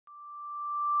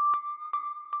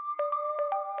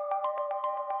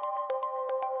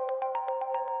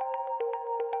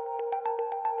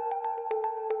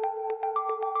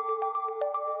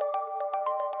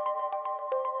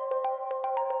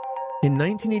In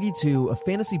 1982, a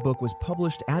fantasy book was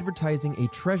published advertising a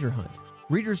treasure hunt.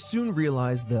 Readers soon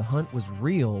realized the hunt was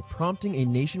real, prompting a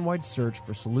nationwide search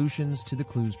for solutions to the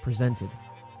clues presented.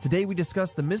 Today we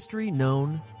discuss the mystery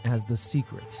known as The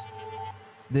Secret.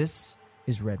 This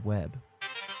is Red Web.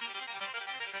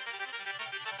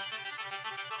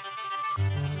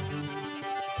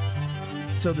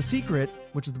 So The Secret,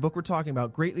 which is the book we're talking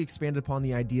about, greatly expanded upon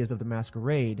the ideas of The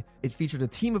Masquerade. It featured a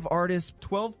team of artists,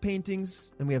 12 paintings,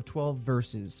 and we have 12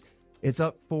 verses. It's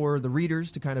up for the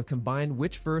readers to kind of combine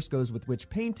which verse goes with which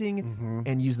painting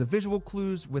and use the visual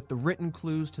clues with the written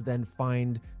clues to then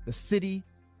find the city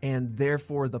and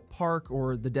therefore the park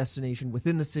or the destination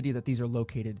within the city that these are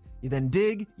located. You then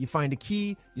dig, you find a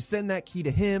key, you send that key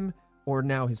to him or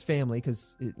now his family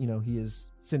because, he has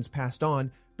since passed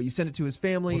on. But you send it to his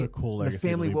family, what a cool the legacy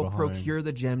family to leave will behind. procure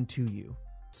the gem to you.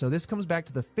 So this comes back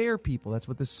to the fair people. That's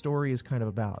what this story is kind of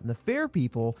about. And the fair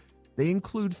people, they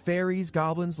include fairies,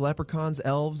 goblins, leprechauns,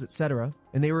 elves, etc.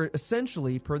 And they were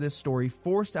essentially, per this story,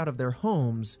 forced out of their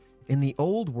homes in the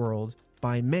old world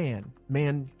by man.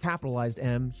 Man, capitalized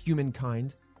M,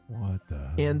 humankind. What the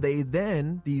hell? And they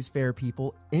then, these fair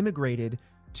people, immigrated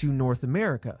to North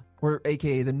America, or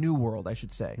aka the New World, I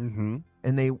should say.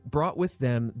 And they brought with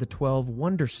them the 12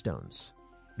 Wonderstones.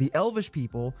 The Elvish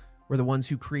people were the ones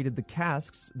who created the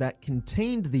casks that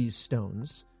contained these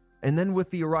stones. And then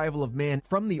with the arrival of man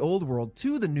from the old world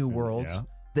to the New World,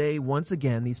 they once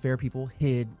again, these fair people,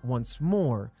 hid once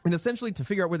more. And essentially, to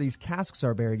figure out where these casks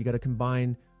are buried, you got to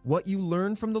combine what you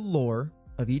learn from the lore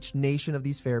of each nation of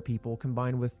these fair people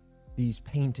combined with these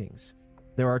paintings.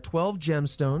 There are 12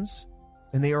 gemstones,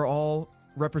 and they are all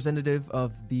representative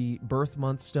of the birth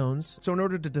month stones. So in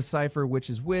order to decipher which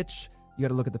is which, you got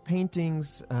to look at the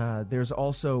paintings. There's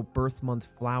also birth month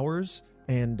flowers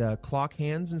and clock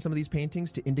hands in some of these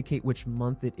paintings to indicate which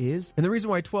month it is. And the reason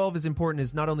why 12 is important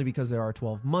is not only because there are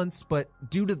 12 months, but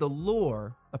due to the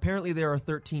lore, apparently there are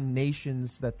 13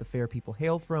 nations that the fair people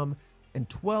hail from, and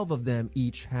 12 of them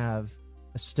each have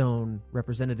a stone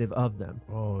representative of them.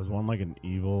 Oh, is one like an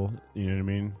evil, you know what I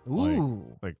mean?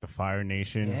 Ooh. Like the Fire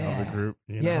Nation of the group.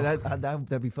 Yeah,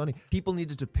 that'd be funny. People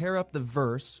needed to pair up the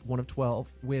verse, 1 of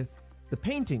 12, with the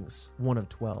paintings, 1 of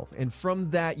 12. And from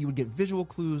that, you would get visual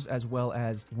clues as well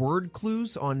as word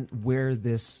clues on where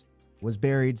this was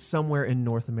buried somewhere in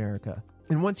North America.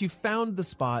 And once you found the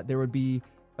spot, there would be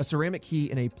a ceramic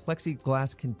key in a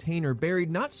plexiglass container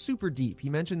buried not super deep. He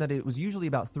mentioned that it was usually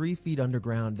about 3 feet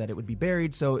underground that it would be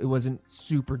buried, so it wasn't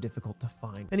super difficult to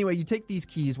find. Anyway, you take these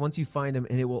keys once you find them,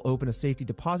 and it will open a safety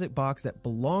deposit box that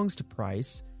belongs to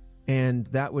Price, and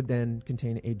that would then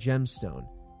contain a gemstone.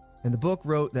 And the book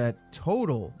wrote that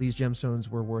total these gemstones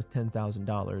were worth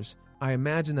 $10,000. I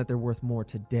imagine that they're worth more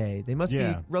today. They must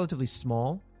be relatively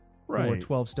small for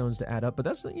 12 stones to add up, but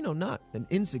that's not an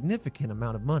insignificant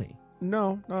amount of money.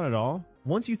 No, not at all.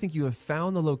 Once you think you have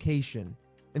found the location,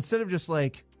 instead of just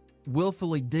like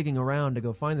willfully digging around to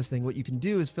go find this thing, what you can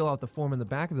do is fill out the form in the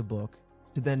back of the book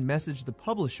to then message the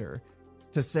publisher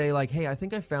to say like, hey, I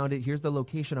think I found it. Here's the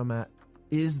location I'm at.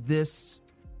 Is this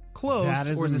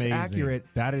close or is this accurate?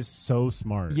 That is so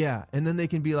smart. Yeah. And then they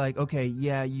can be like, okay,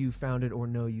 yeah, you found it, or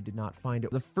no, you did not find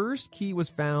it. The first key was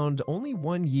found only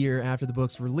 1 year after the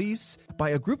book's release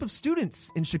by a group of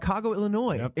students in Chicago,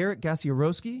 Illinois. Eric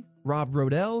Gassiorowski, Rob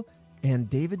Rodell, and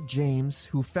David James,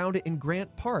 who found it in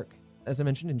Grant Park, as I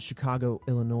mentioned, in Chicago,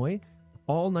 Illinois,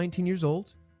 all 19 years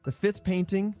old. The 5th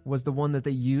painting was the one that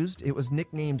they used. It was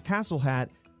nicknamed Castle Hat,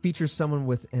 features someone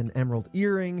with an emerald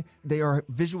earring. They are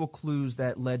visual clues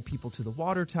that led people to the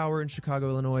water tower in Chicago,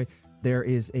 Illinois. There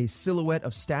is a silhouette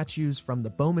of statues from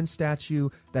the Bowman statue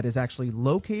that is actually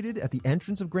located at the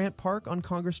entrance of Grant Park on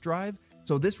Congress Drive.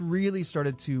 So this really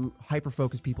started to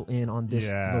hyper-focus people in on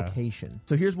this location.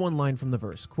 So here's one line from the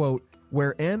verse, quote,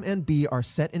 where M and B are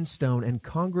set in stone and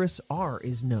Congress R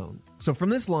is known. So from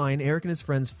this line, Eric and his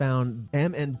friends found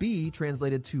M and B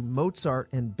translated to Mozart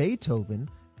and Beethoven,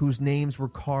 whose names were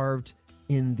carved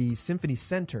in the Symphony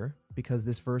Center, because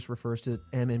this verse refers to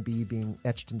M and B being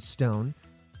etched in stone.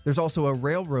 There's also a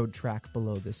railroad track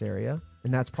below this area,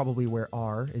 and that's probably where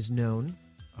R is known.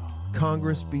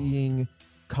 Congress being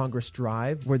Congress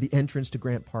Drive, where the entrance to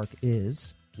Grant Park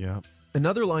is.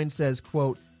 Another line says,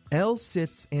 quote, L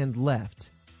sits and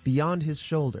left, beyond his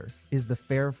shoulder, is the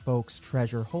fair folks'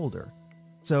 treasure holder.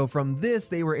 So from this,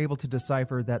 they were able to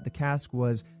decipher that the cask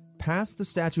was past the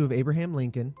statue of Abraham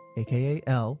Lincoln, aka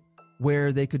L,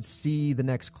 where they could see the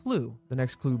next clue. The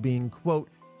next clue being, quote,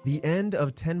 the end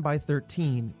of 10 by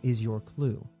 13 is your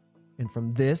clue. And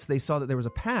from this, they saw that there was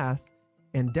a path,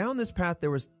 and down this path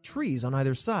there was trees on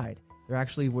either side. There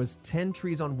actually was 10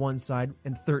 trees on one side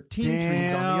and 13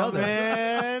 trees on the other.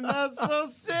 Man, that's so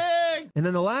sick. And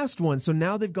then the last one, so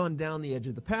now they've gone down the edge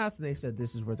of the path and they said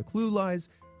this is where the clue lies.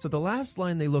 So the last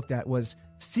line they looked at was,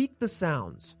 seek the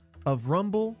sounds of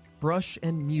rumble, brush,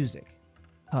 and music.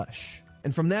 Hush.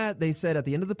 And from that, they said at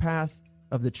the end of the path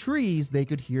of the trees, they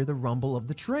could hear the rumble of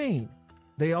the train.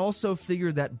 They also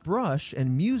figured that brush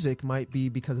and music might be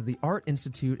because of the Art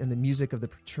Institute and the music of the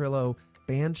Petrillo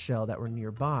band shell that were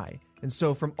nearby. And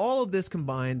so from all of this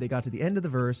combined, they got to the end of the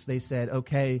verse. They said,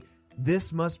 okay,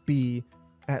 this must be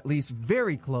at least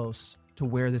very close to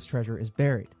where this treasure is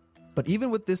buried. But even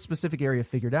with this specific area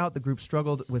figured out, the group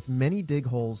struggled with many dig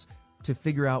holes to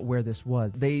figure out where this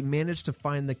was. They managed to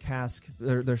find the cask.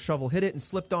 Their shovel hit it and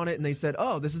slipped on it, and they said,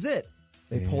 oh, this is it.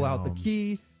 They pull out the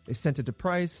key, they sent it to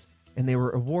Price, and they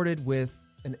were awarded with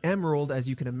an emerald, as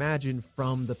you can imagine,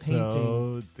 from the painting.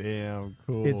 So damn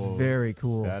cool. It's very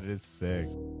cool. That is sick.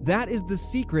 That is the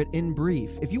secret in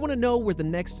brief. If you want to know where the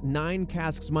next 9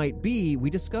 casks might be, we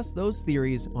discuss those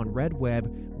theories on Red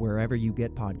Web, wherever you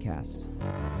get podcasts.